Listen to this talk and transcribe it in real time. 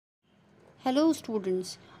Hello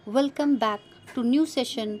students, welcome back to new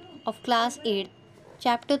session of class 8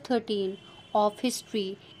 chapter 13 of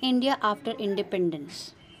history India after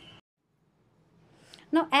independence.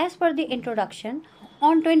 Now as per the introduction,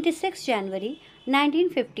 on 26 January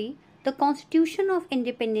 1950 the Constitution of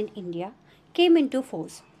Independent India came into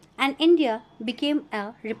force and India became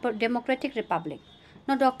a democratic republic.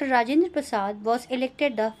 Now Dr. Rajendra Prasad was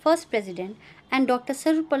elected the first president and Dr.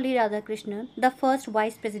 Sarvepalli Radhakrishnan the first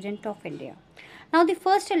vice president of India. Now the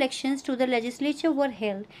first elections to the legislature were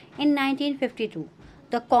held in 1952.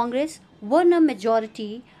 The Congress won a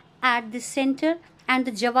majority at the center and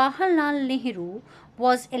the Jawaharlal Nehru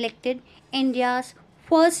was elected India's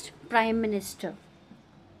first prime minister.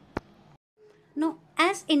 Now,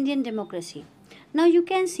 as Indian democracy, now you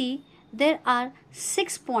can see there are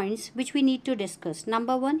 6 points which we need to discuss.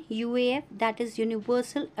 Number one, UAF, that is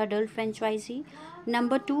Universal Adult Franchisee.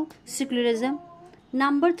 Number two, secularism.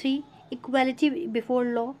 Number three, equality before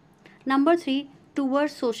law. Number three,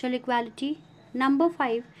 towards social equality. Number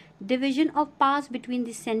five, division of powers between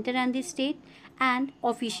the center and the state, and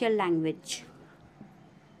official language.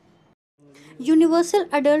 Universal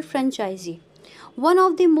Adult Franchisee. One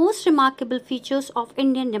of the most remarkable features of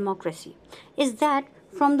Indian democracy is that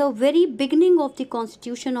from the very beginning of the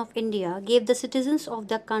Constitution of India gave the citizens of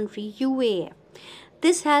the country UAF.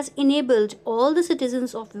 This has enabled all the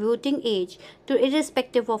citizens of voting age to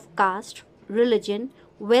irrespective of caste, religion,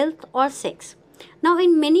 wealth or sex. Now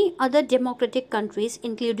in many other democratic countries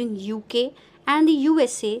including UK and the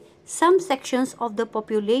USA, some sections of the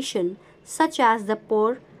population such as the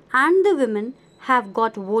poor and the women have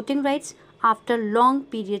got voting rights after long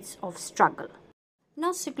periods of struggle.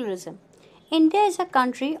 Now, secularism. India is a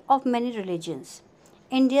country of many religions.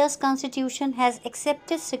 India's constitution has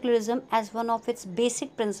accepted secularism as one of its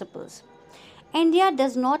basic principles. India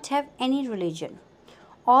does not have any religion.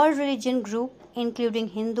 All religion group including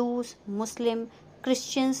Hindus, Muslim,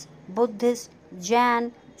 Christians, Buddhists,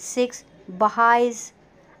 Jain, Sikhs, Baha'is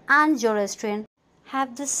and Zoroastrian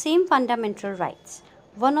have the same fundamental rights.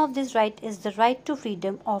 One of these rights is the right to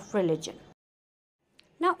freedom of religion.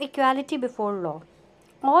 Now, equality before law.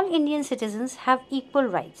 All Indian citizens have equal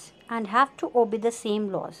rights and have to obey the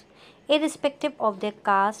same laws, irrespective of their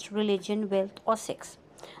caste, religion, wealth, or sex.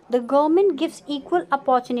 The government gives equal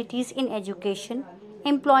opportunities in education,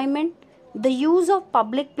 employment, the use of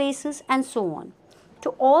public places, and so on,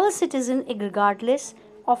 to all citizens regardless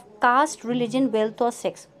of caste, religion, wealth, or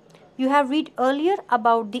sex. You have read earlier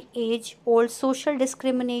about the age-old social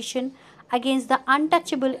discrimination against the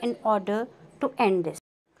untouchable in order to end this.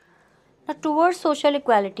 Now, towards social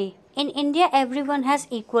equality, in India everyone has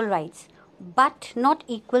equal rights but not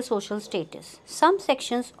equal social status. Some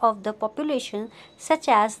sections of the population, such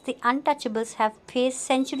as the untouchables, have faced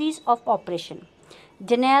centuries of oppression.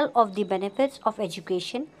 Denial of the benefits of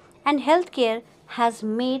education and healthcare has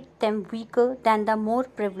made them weaker than the more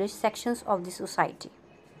privileged sections of the society.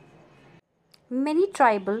 Many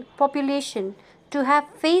tribal population to have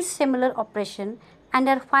faced similar oppression and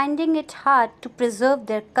are finding it hard to preserve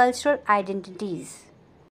their cultural identities.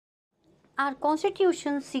 Our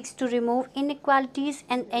constitution seeks to remove inequalities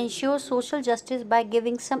and ensure social justice by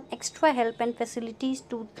giving some extra help and facilities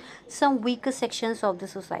to some weaker sections of the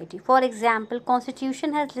society. For example,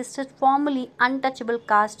 constitution has listed formerly untouchable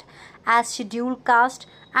caste as scheduled caste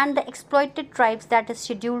and the exploited tribes, that is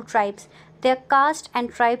scheduled tribes. Their caste and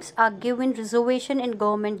tribes are given reservation in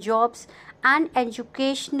government jobs and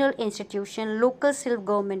educational institutions, local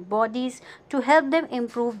self-government bodies to help them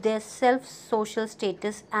improve their self-social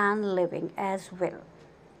status and living as well.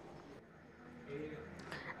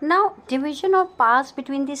 Now, division of powers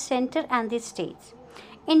between the center and the states.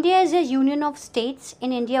 India is a union of states.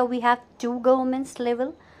 In India, we have two governments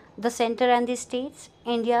level, the center and the states.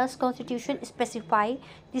 India's constitution specifies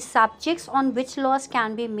the subjects on which laws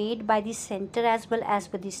can be made by the center as well as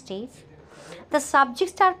by the states. The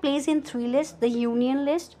subjects are placed in three lists: the union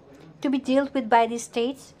list to be dealt with by the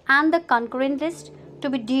states and the concurrent list to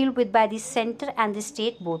be dealt with by the center and the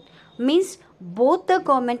state both. Means both the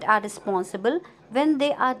government are responsible when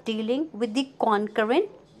they are dealing with the concurrent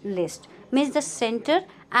list. Means the center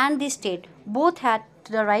and the state both had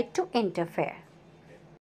the right to interfere.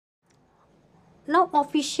 Now,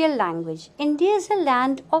 official language. India is a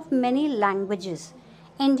land of many languages.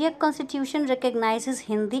 India Constitution recognizes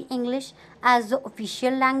Hindi English as the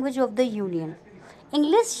official language of the Union.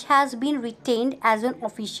 English has been retained as an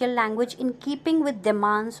official language in keeping with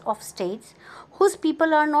demands of states whose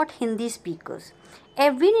people are not Hindi speakers.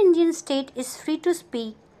 Every Indian state is free to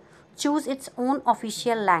choose its own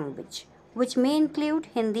official language, which may include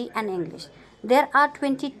Hindi and English. There are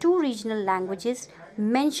 22 regional languages,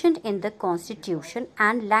 mentioned in the constitution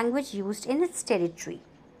and language used in its territory.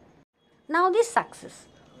 Now, the success.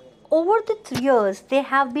 Over the 3 years, there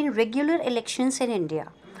have been regular elections in India.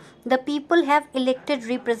 The people have elected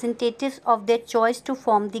representatives of their choice to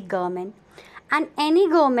form the government, and any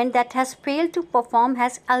government that has failed to perform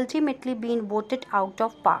has ultimately been voted out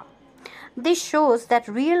of power. This shows that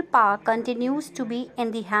real power continues to be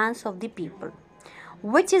in the hands of the people,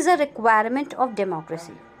 which is a requirement of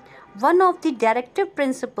democracy. One of the directive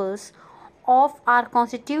principles of our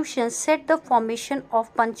constitution set the formation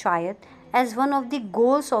of panchayat as one of the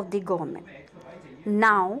goals of the government.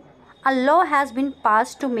 Now, a law has been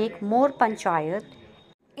passed to make more panchayat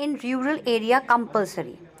in rural area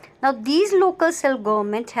compulsory. Now, these local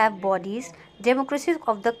self-government have bodies, democracies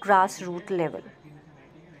of the grassroots level.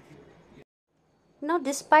 Now,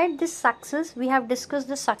 despite this success, we have discussed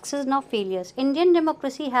the success now failures. Indian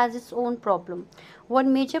democracy has its own problem.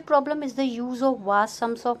 One major problem is the use of vast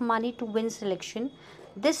sums of money to win selection.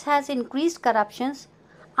 This has increased corruptions.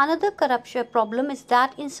 Another corruption problem is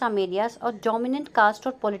that in some areas, a dominant caste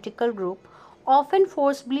or political group often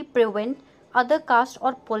forcibly prevent other caste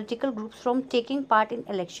or political groups from taking part in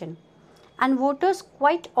election. And voters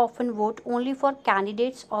quite often vote only for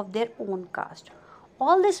candidates of their own caste.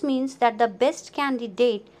 All this means that the best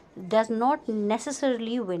candidate does not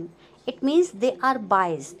necessarily win. It means they are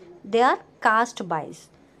biased. They are caste biased.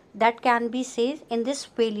 That can be said in this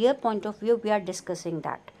failure point of view. We are discussing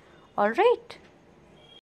that. All right.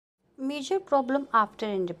 Major problem after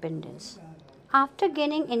independence. After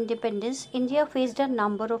gaining independence, India faced a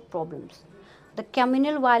number of problems. The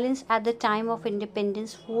communal violence at the time of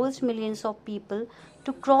independence forced millions of people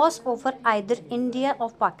to cross over either India or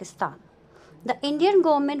Pakistan. The Indian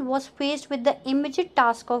government was faced with the immediate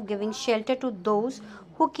task of giving shelter to those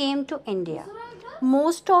who came to India.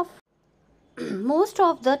 Most of most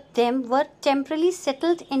of them were temporarily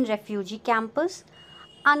settled in refugee camps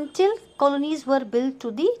until colonies were built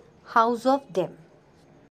to the house of them.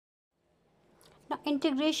 Now,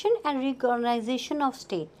 integration and reorganization of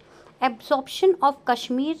state, absorption of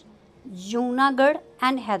Kashmir, Junagadh,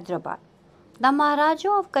 and Hyderabad. The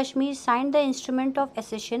Maharaja of Kashmir signed the instrument of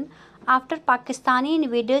accession after Pakistani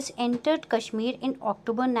invaders entered Kashmir in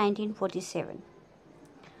October 1947.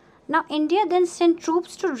 Now, India then sent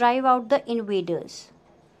troops to drive out the invaders.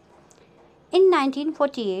 In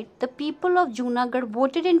 1948, the people of Junagadh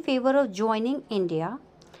voted in favor of joining India,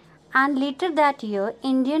 and later that year,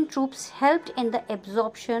 Indian troops helped in the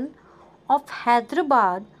absorption of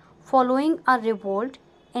Hyderabad following a revolt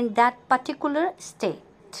in that particular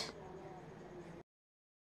state.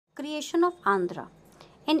 Creation of Andhra.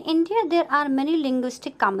 In India, there are many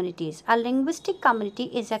linguistic communities. A linguistic community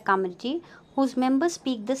is a community whose members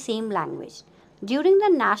speak the same language. During the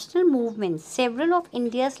national movement, several of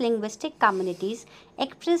India's linguistic communities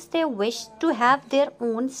expressed their wish to have their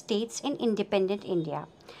own states in independent India.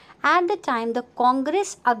 At the time, the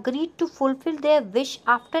Congress agreed to fulfill their wish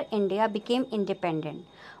after India became independent.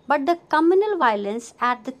 But the communal violence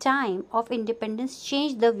at the time of independence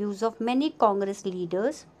changed the views of many Congress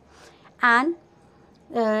leaders, and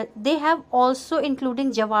they have also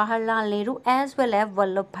including Jawaharlal Nehru as well as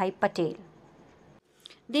Vallabhbhai Patel.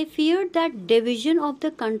 They feared that division of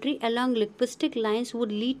the country along linguistic lines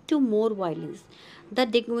would lead to more violence. The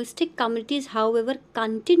linguistic communities, however,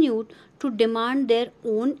 continued to demand their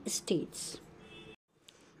own states.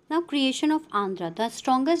 Now, creation of Andhra. The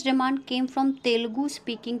strongest demand came from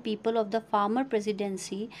Telugu-speaking people of the former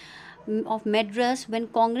presidency of Madras. When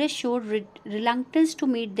Congress showed reluctance to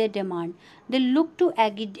meet their demand, they looked to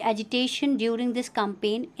agitation during this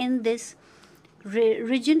campaign in this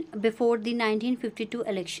region before the 1952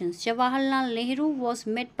 elections. Jawaharlal Nehru was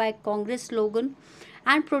met by Congress slogan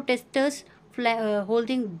and protesters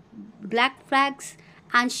holding black flags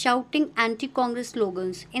and shouting anti-Congress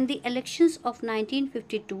slogans. In the elections of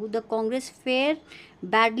 1952, the Congress fared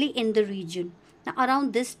badly in the region. Now,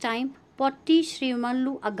 around this time, Potti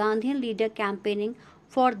Srimallu, a Gandhian leader campaigning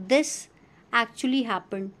for this, actually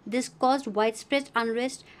happened. This caused widespread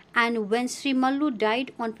unrest, and when Srimallu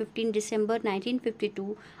died on 15 December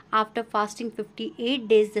 1952, after fasting 58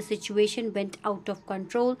 days, the situation went out of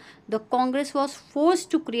control. The Congress was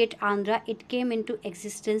forced to create Andhra. It came into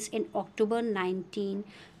existence in October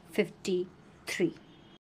 1953.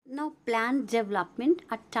 Now, planned development.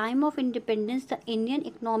 At time of independence, the Indian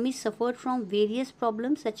economy suffered from various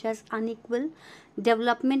problems such as unequal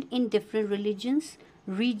development in different regions,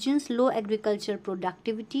 low agricultural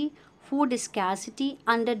productivity, food scarcity,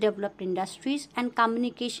 underdeveloped industries, and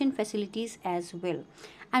communication facilities as well,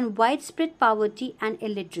 and widespread poverty and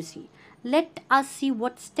illiteracy. Let us see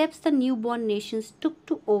what steps the newborn nations took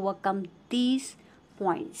to overcome these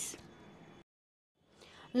points.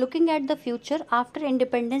 Looking at the future, after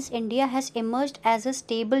independence, India has emerged as a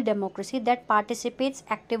stable democracy that participates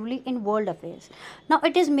actively in world affairs. Now,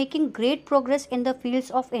 it is making great progress in the fields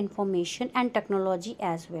of information and technology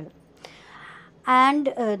as well, and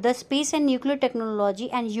the space and nuclear technology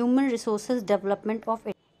and human resources development of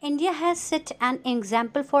it. India has set an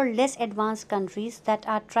example for less advanced countries that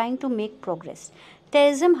are trying to make progress.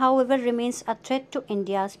 Terrorism, however, remains a threat to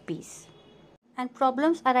India's peace. And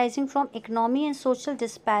problems arising from economy and social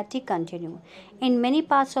disparity continue. In many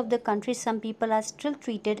parts of the country, some people are still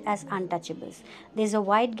treated as untouchables. There is a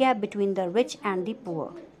wide gap between the rich and the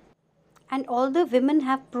poor. And although women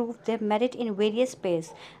have proved their merit in various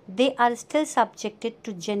spheres, they are still subjected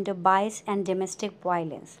to gender bias and domestic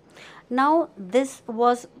violence. Now, this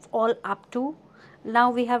was all up to. Now,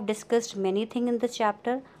 we have discussed many things in the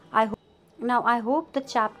chapter. I hope the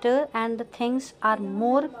chapter and the things are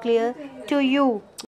more clear to you.